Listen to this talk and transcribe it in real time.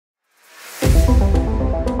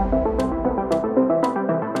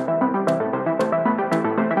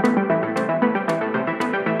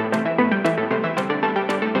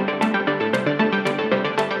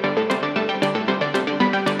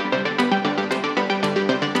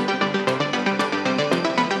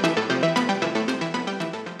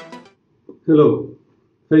Hello,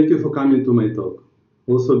 thank you for coming to my talk.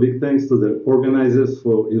 Also, big thanks to the organizers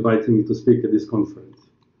for inviting me to speak at this conference.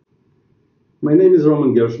 My name is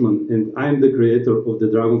Gershman, and I'm the creator of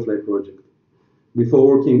the Dragonfly project. Before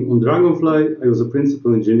working on Dragonfly, I was a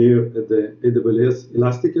principal engineer at the AWS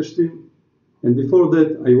Elasticache team, and before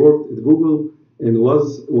that, I worked at Google and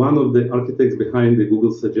was one of the architects behind the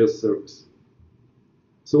Google Suggest service.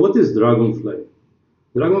 So what is Dragonfly?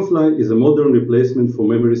 Dragonfly is a modern replacement for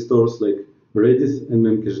memory stores like Redis and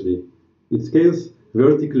Memcached. It scales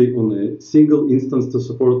vertically on a single instance to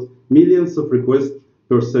support millions of requests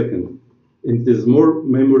per second. It is more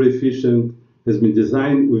memory efficient, has been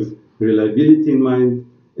designed with reliability in mind,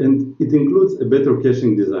 and it includes a better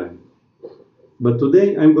caching design. But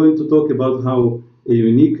today I'm going to talk about how a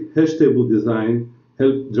unique hashtable design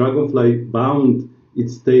helped Dragonfly bound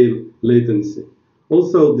its tail latency.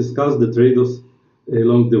 Also discuss the trade-offs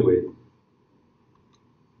along the way.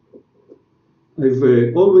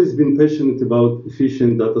 I've always been passionate about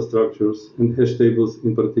efficient data structures and hashtables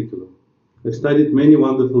in particular. I've studied many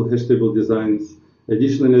wonderful hashtable designs.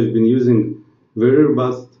 Additionally, I've been using very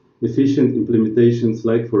robust, efficient implementations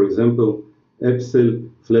like, for example, Epsel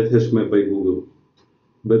Flat Hash Map by Google.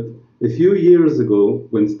 But a few years ago,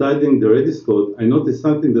 when studying the Redis code, I noticed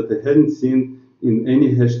something that I hadn't seen in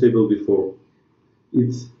any hashtable before.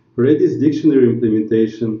 Its Redis Dictionary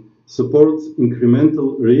implementation supports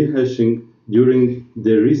incremental rehashing during the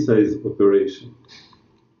resize operation.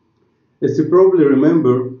 As you probably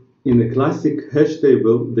remember, in a classic hash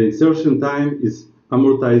table, the insertion time is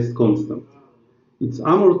amortized constant. It's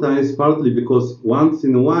amortized partly because once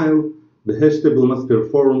in a while, the hash table must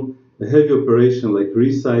perform a heavy operation like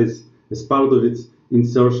resize as part of its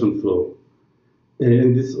insertion flow.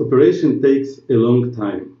 And this operation takes a long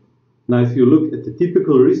time. Now, if you look at the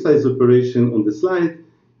typical resize operation on the slide,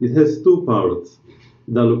 it has two parts.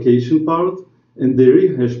 The allocation part and the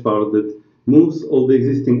rehash part that moves all the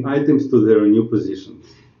existing items to their new positions.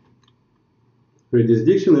 Redis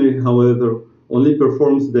Dictionary, however, only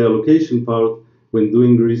performs the allocation part when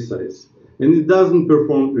doing resize, and it doesn't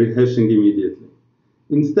perform rehashing immediately.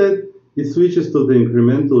 Instead, it switches to the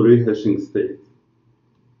incremental rehashing state.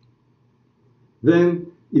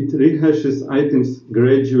 Then, it rehashes items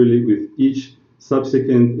gradually with each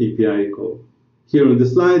subsequent API call. Here on the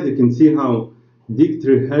slide, you can see how dict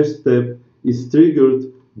rehash step is triggered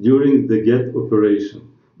during the get operation,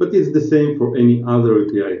 but it's the same for any other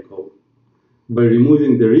API call. By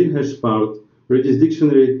removing the rehash part, Redis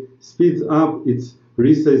Dictionary speeds up its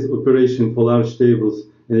resize operation for large tables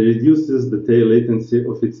and reduces the tail latency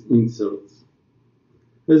of its inserts.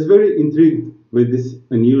 I was very intrigued with this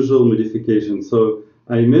unusual modification, so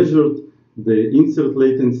I measured the insert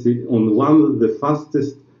latency on one of the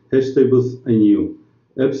fastest hash tables I knew,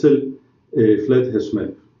 Epsel Flat Hash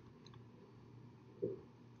Map.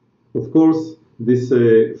 Of course, this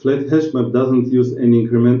flat hash map doesn't use any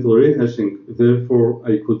incremental rehashing, therefore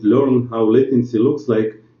I could learn how latency looks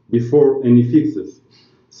like before any fixes.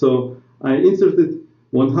 So I inserted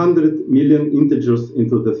 100 million integers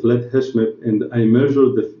into the flat hash map and I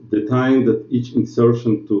measured the time that each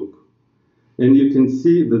insertion took. And you can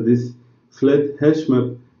see that this flat hash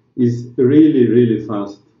map is really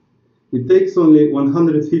fast. It takes only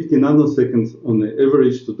 150 nanoseconds on the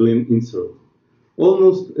average to do an insert,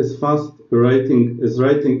 almost as fast as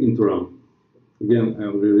writing into RAM. Again, I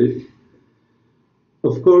will read.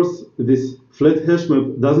 Of course, this flat hash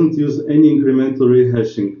map doesn't use any incremental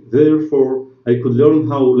rehashing. Therefore, I could learn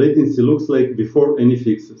how latency looks like before any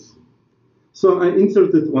fixes. So I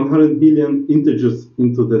inserted 100 billion integers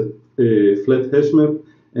into the flat hash map,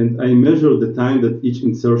 and I measured the time that each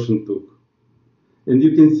insertion took. And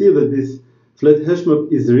you can see that this flat hash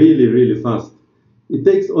map is really fast. It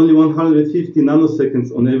takes only 150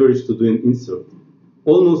 nanoseconds on average to do an insert,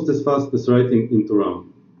 almost as fast as writing into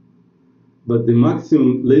RAM. But the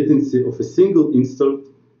maximum latency of a single insert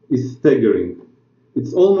is staggering.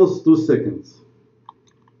 It's almost 2 seconds.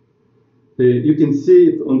 You can see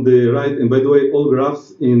it on the right, and by the way, all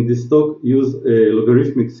graphs in this talk use a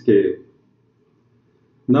logarithmic scale.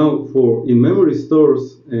 Now, for in-memory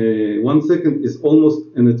stores, 1 second is almost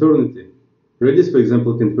an eternity. Redis, for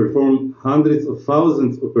example, can perform hundreds of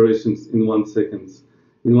thousands of operations in 1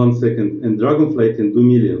 second, and Dragonfly can do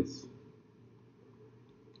millions.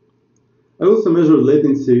 I also measured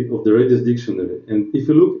latency of the Redis Dictionary, and if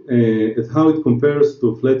you look at how it compares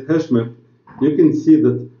to flat hash map, you can see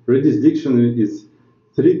that Redis Dictionary is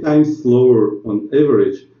 3 times slower on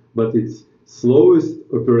average, but its slowest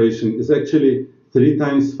operation is actually 3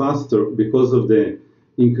 times faster because of the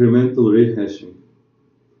incremental rehashing.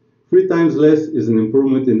 3 times less is an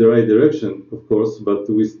improvement in the right direction, of course, but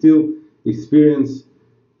we still experience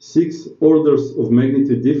 6 orders of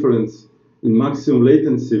magnitude difference in maximum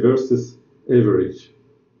latency versus average.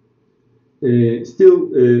 Still,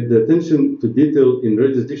 the attention to detail in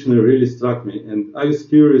Redis Dictionary really struck me, and I was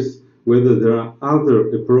curious whether there are other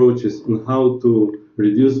approaches on how to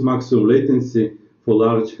reduce maximum latency for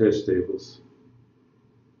large hash tables.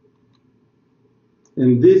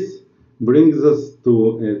 And this brings us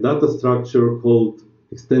to a data structure called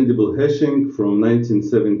Extendable Hashing from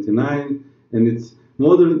 1979, and its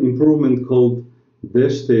modern improvement called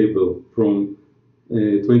Dashtable from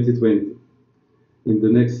 2020. In the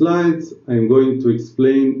next slides, I'm going to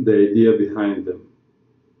explain the idea behind them.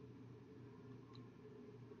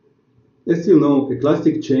 As you know, a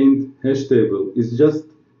classic chained hash table is just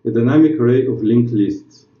a dynamic array of linked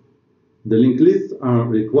lists. The linked lists are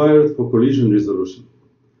required for collision resolution.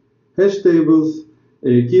 Hash tables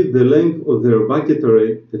keep the length of their bucket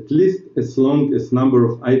array at least as long as number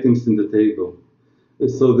of items in the table,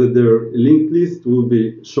 so that their linked list will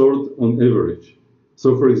be short on average.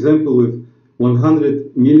 So for example, with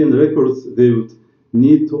 100 million records, they would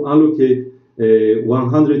need to allocate a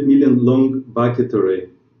 100 million long bucket array.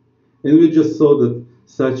 And we just saw that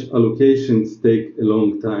such allocations take a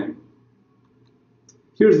long time.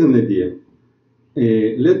 Here's an idea.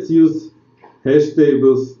 Let's use hash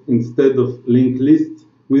tables instead of linked lists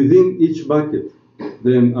within each bucket.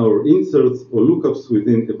 Then our inserts or lookups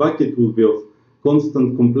within a bucket will be of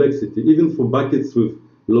constant complexity, even for buckets with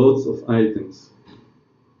lots of items.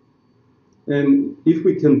 And if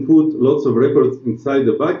we can put lots of records inside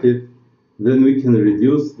the bucket, then we can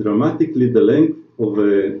reduce dramatically the length of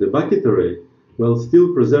the bucket array while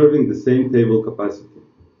still preserving the same table capacity.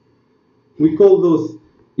 We call those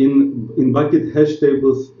in bucket hash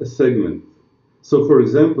tables a segment. So for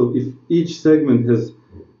example, if each segment has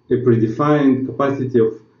a predefined capacity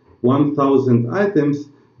of 1,000 items,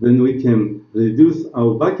 then we can reduce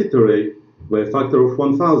our bucket array by a factor of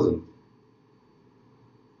 1,000.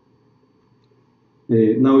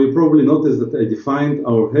 Now you probably noticed that I defined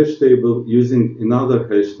our hash table using another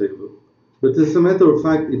hash table. But as a matter of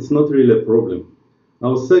fact, it's not really a problem.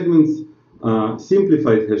 Our segments are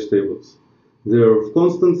simplified hash tables. They are of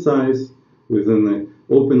constant size with an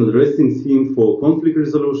open addressing scheme for conflict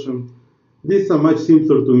resolution. These are much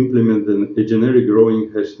simpler to implement than a generic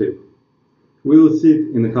growing hash table. We will see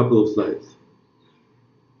it in a couple of slides.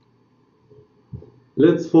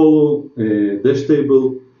 Let's follow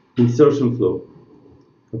Dashtable insertion flow.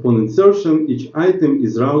 Upon insertion, each item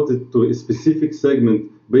is routed to a specific segment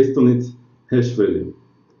based on its hash value.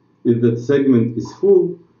 If that segment is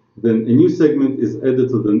full, then a new segment is added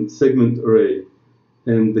to the segment array,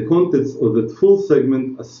 and the contents of that full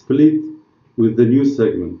segment are split with the new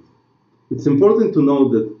segment. It's important to know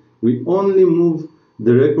that we only move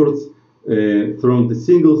the records from the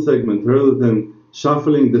single segment rather than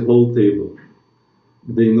shuffling the whole table.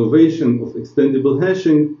 The innovation of extendable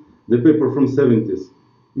hashing, the paper from 70s,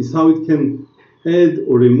 is how it can add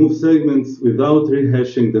or remove segments without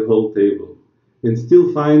rehashing the whole table and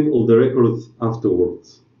still find all the records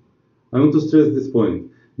afterwards. I want to stress this point.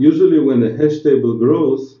 Usually when a hash table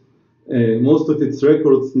grows, most of its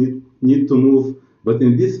records need to move, but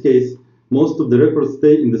in this case, most of the records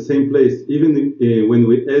stay in the same place, even when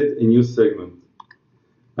we add a new segment.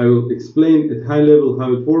 I will explain at high level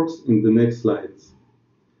how it works in the next slides.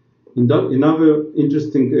 Another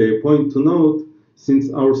interesting point to note,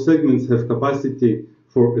 since our segments have capacity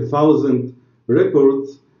for 1,000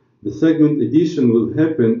 records, the segment addition will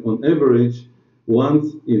happen on average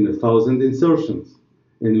once in 1,000 insertions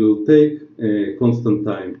and will take a constant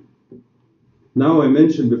time. Now I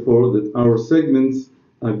mentioned before that our segments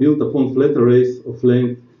are built upon flat arrays of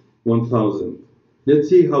length 1,000. Let's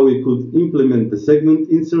see how we could implement the segment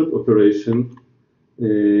insert operation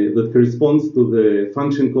that corresponds to the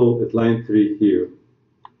function call at line 3 here.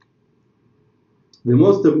 The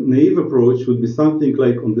most naive approach would be something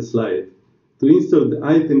like on the slide, to insert the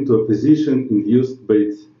item to a position induced by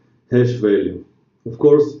its hash value. Of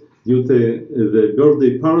course, due to the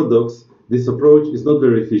birthday paradox, this approach is not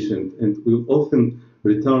very efficient and will often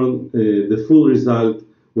return the full result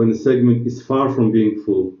when a segment is far from being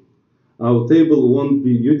full. Our table won't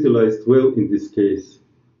be utilized well in this case.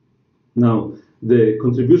 Now, the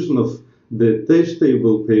contribution of the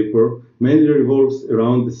Dashtable paper mainly revolves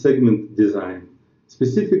around the segment design.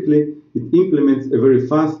 Specifically, it implements a very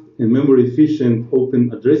fast and memory-efficient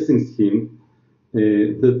open addressing scheme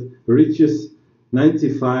that reaches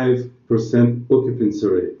 95% occupancy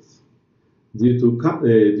rates. Due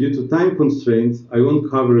to time constraints, I won't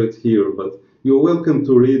cover it here, but you're welcome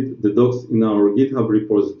to read the docs in our GitHub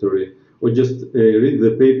repository or just read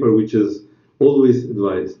the paper, which is always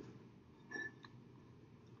advised.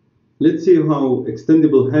 Let's see how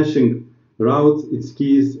extendable hashing routes its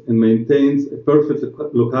keys and maintains a perfect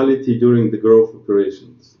locality during the growth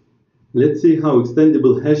operations. Let's see how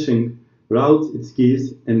extendable hashing routes its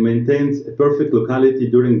keys and maintains a perfect locality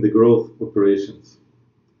during the growth operations.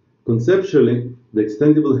 Conceptually, the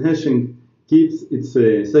extendable hashing keeps its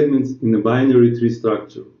segments in a binary tree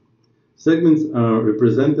structure. Segments are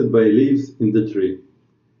represented by leaves in the tree.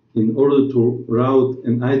 In order to route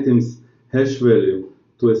an item's hash value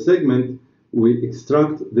to a segment, we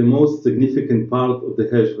extract the most significant part of the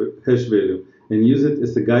hash value and use it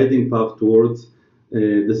as a guiding path towards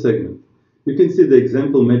the segment. You can see the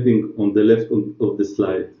example mapping on the left of the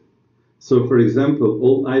slide. So, for example,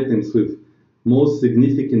 all items with most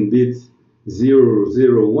significant bits 0,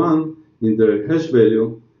 0, 1 in their hash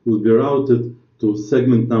value will be routed to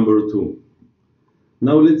segment number 2.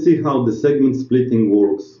 Now let's see how the segment splitting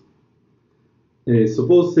works.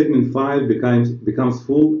 Suppose segment 5 becomes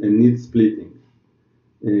full and needs splitting.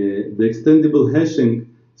 The extendable hashing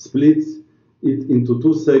splits it into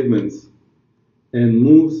 2 segments and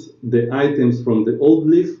moves the items from the old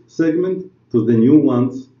leaf segment to the new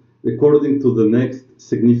ones according to the next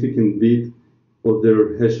significant bit of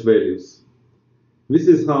their hash values. This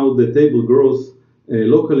is how the table grows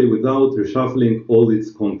locally without reshuffling all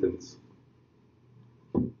its contents.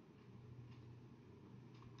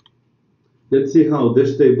 Let's see how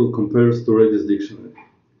Dashtable compares to Redis Dictionary.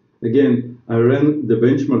 Again, I ran the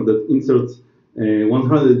benchmark that inserts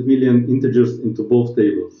 100 million integers into both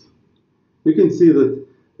tables. You can see that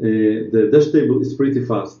the Dashtable is pretty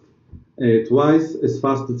fast, twice as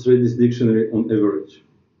fast as Redis Dictionary on average.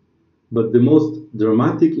 But the most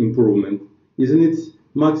dramatic improvement is in its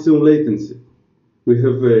maximum latency. We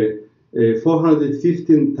have a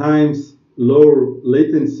 415 times lower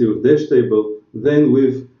latency with Dashtable than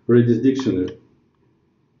with Redis Dictionary.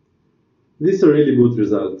 These are really good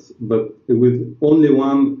results, but with only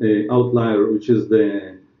one outlier, which is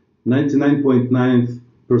the 99.9th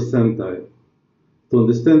percentile. To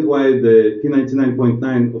understand why the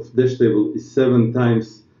P99.9 of Dashtable is 7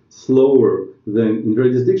 times slower than in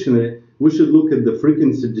Redis Dictionary, we should look at the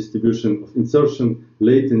frequency distribution of insertion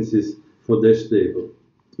latencies for Dashtable.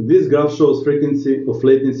 This graph shows frequency of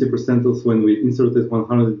latency percentiles when we inserted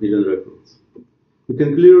 100 million records. You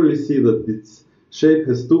can clearly see that its shape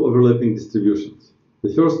has 2 overlapping distributions.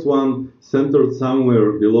 The first one centered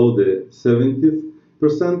somewhere below the 70th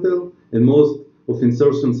percentile, and most of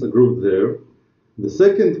insertions are grouped there. The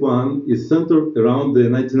second one is centered around the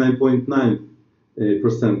 99.9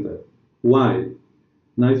 percentile. Why?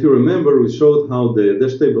 Now, if you remember, we showed how the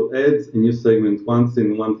Dashtable adds a new segment once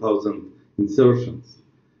in 1,000 insertions.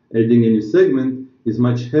 Adding a new segment is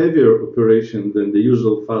much heavier operation than the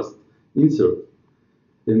usual fast insert.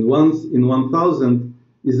 And once in 1,000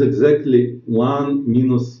 is exactly 1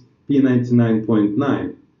 minus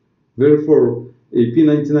P99.9. Therefore, a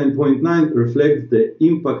P99.9 reflects the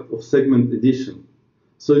impact of segment addition.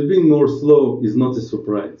 So it being more slow is not a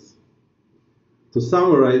surprise. To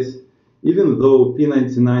summarize, even though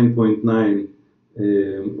P99.9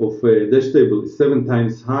 of Dashtable is 7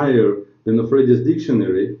 times higher than of Redis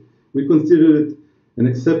Dictionary, we consider it an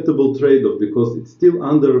acceptable trade-off because it's still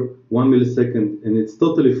under 1 millisecond and it's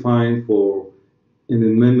totally fine for an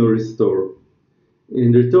in-memory store.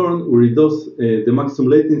 In return, we reduce the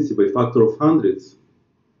maximum latency by a factor of hundreds.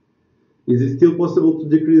 Is it still possible to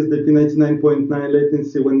decrease the P99.9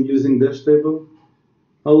 latency when using Dashtable?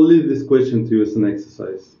 I'll leave this question to you as an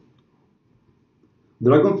exercise.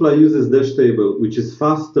 Dragonfly uses Dashtable, which is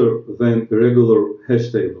faster than a regular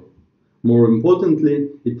hash table. More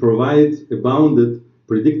importantly, it provides a bounded,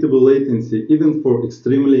 predictable latency even for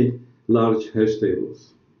extremely large hash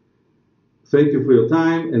tables. Thank you for your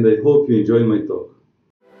time, and I hope you enjoyed my talk.